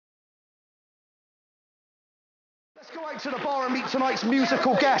Let's go out to the bar and meet tonight's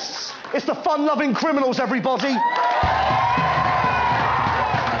musical guests. It's the Fun Lovin Criminals, everybody. Where's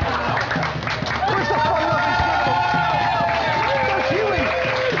the Fun Lovin Criminals? There's Huey.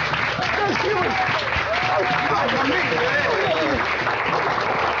 There's Huey.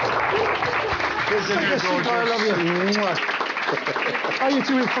 I love you. How you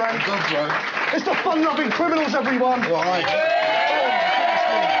doing, Frank? Good, bro. It's the Fun Lovin Criminals, everyone. All right.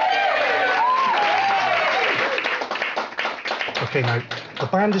 Okay, now, the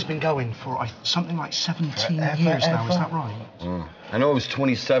band has been going for something like 17 years now, is that right? I know it was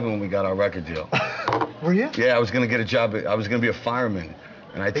 27 when we got our record deal. Were you? Yeah, I was going to get a job. I was going to be a fireman.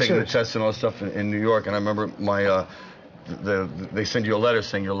 And I'd taken the test and all that stuff in New York. And I remember my, they send you a letter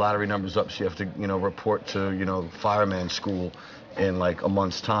saying your lottery number's up, so you have to, report to, fireman school in like a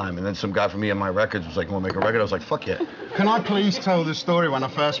month's time. And then some guy from EMI Records was like, you want to make a record? I was like, fuck yeah. Can I please tell the story when I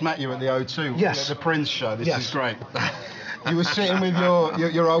first met you at the O2? Yes. The Prince show. This is great. You were sitting with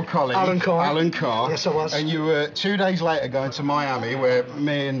your old colleague, Alan Carr. Yes, I was. And you were 2 days later going to Miami, where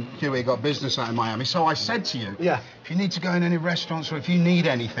me and Huey got business out in Miami. So I said to you, if you need to go in any restaurants or if you need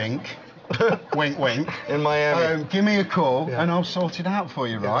anything, wink, wink, in Miami, give me a call and I'll sort it out for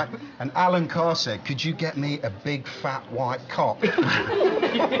you, right? And Alan Carr said, could you get me a big fat white cock? And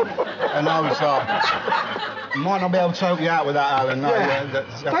I was like, might not be able to help you out with that, Alan. No,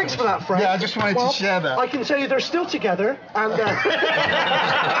 Thanks for that, Frank. Yeah, I just wanted to share that. I can tell you they're still together, and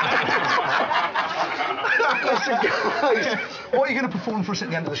listen, guys, what are you going to perform for us at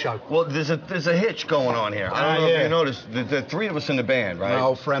the end of the show? Well, there's a hitch going on here. I don't know if you noticed. The three of us in the band, right? My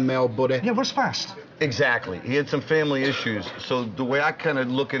old friend, my old buddy. Yeah, where's Fast? Exactly. He had some family issues. So the way I kind of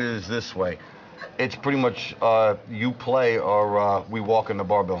look at it is this way. It's pretty much you play or we walk in the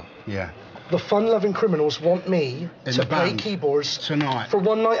barbell. Yeah. The Fun Lovin Criminals want me to play keyboards tonight for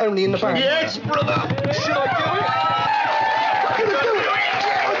one night only in the band. Yes, brother. Should I do it?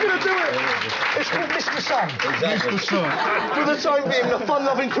 I'm gonna do it. It's called Mr. Sun. Exactly. Mr. Sun. For the time being, the Fun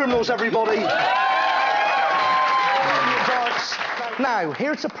Lovin Criminals, everybody. Now,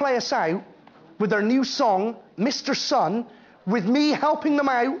 here to play us out with their new song, Mr. Sun, with me helping them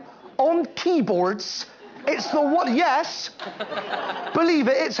out on keyboards. It's the one, yes, believe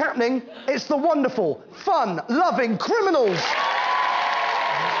it, it's happening. It's the wonderful, Fun Lovin Criminals.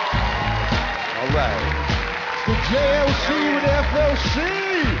 All right. The JLC with FLC.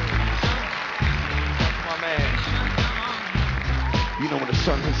 My man. You know when the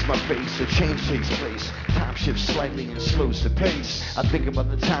sun hits my face, a change takes place. Time shifts slightly and slows the pace. I think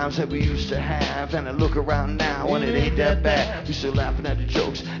about the times that we used to have, and I look around now and it ain't that bad. We still laughing at the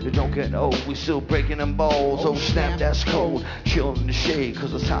jokes that don't get old. We still breaking them balls. Oh snap, that's cold. Chill in the shade,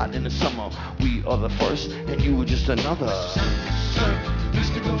 cause it's hot in the summer. We are the first, and you were just another.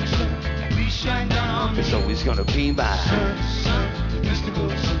 Mr. Golden, we shine down. It's always gonna be mine. Mr.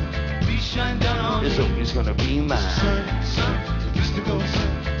 Golden, we shine down. It's always gonna be mine. Mr. Golden,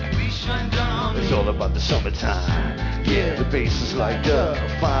 we shine down. It's all about the summertime. Yeah, the bass is like duh,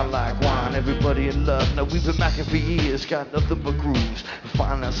 fine like wine, everybody in love. Now we've been macking for years, got nothing but grooves. We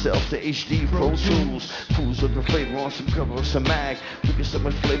find ourselves the HD Pro Tools. Fools looking flavor on some cover of some mag. We get so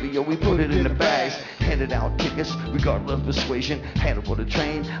much flavor, yo, we put it in the bags. Handed out tickets, regardless of persuasion. Handle for the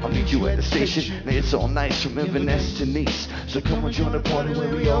train, I'll meet you at the station. Now it's all nice from Inverness to Nice. So come and join the party where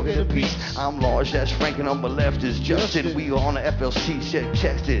we all get a piece. I'm large, that's Frank, and on my left is Justin. We are on the FLC,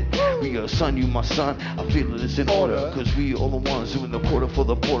 checked it. We are son, you my son, I feel it is in order. Cause we all the ones doing the quarter for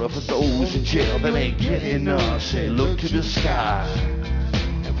the border. For those in jail that ain't getting us, say look to the sky.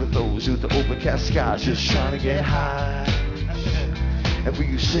 And for those with the overcast skies just trying to get high. And for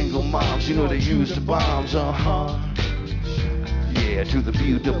you single moms, you know they use the bombs, Yeah, to the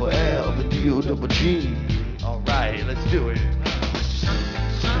B-double-L, the D-O-double-G. Alright, let's do it.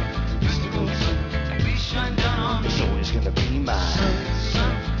 Mr. Golden, we shine down. It's always gonna be mine.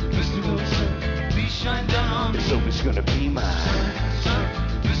 Mr. Golden, we shine down. It's always gonna be mine.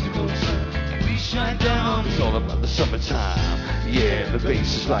 Mr. Golden, we shine down. It's all about the summertime. Yeah, the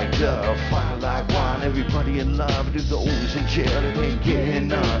bass is like love, fire like wine, everybody in love. Do those in jail that ain't getting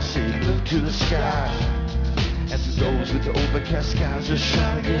us. Say look to the sky. And to those with the overcast skies just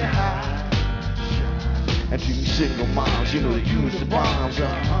trying to get high. And to you single moms, you know they use the bombs,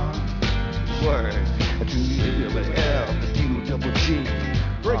 Word. And to you the L, the D-double-G.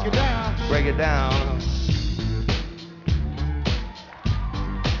 Break it down. Break it down.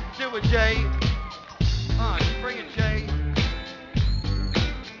 Do it, Jay. Bring it, Jay.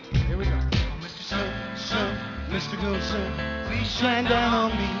 Here we go. Mr. Golden, please shine down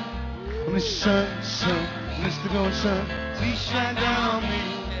on me. Mr. Sun, Mr. Golden, please shine down on me.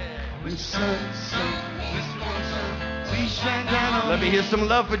 Mr. Sun, Mr. Golden, Let me hear some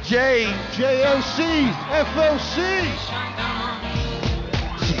love for Jay. JLC, FOC.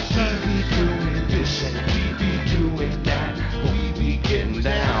 See, we be doing this and we be doing that. We be getting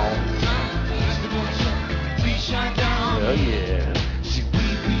down. Oh yeah. See, we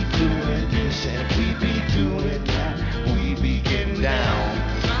be doing this and we be doing that. We be getting down.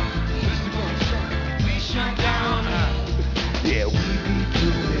 Yeah, we be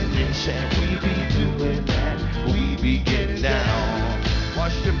doing this and we be doing that. We be getting down.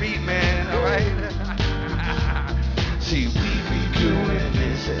 Watch the beat, man, all right? See, we be doing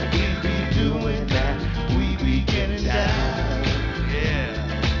this and we be doing that. We be getting down. Yeah.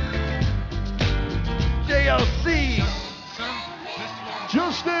 JLC.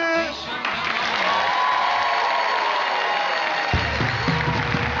 Justice.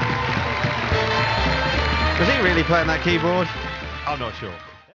 Was he really playing that keyboard? I'm not sure.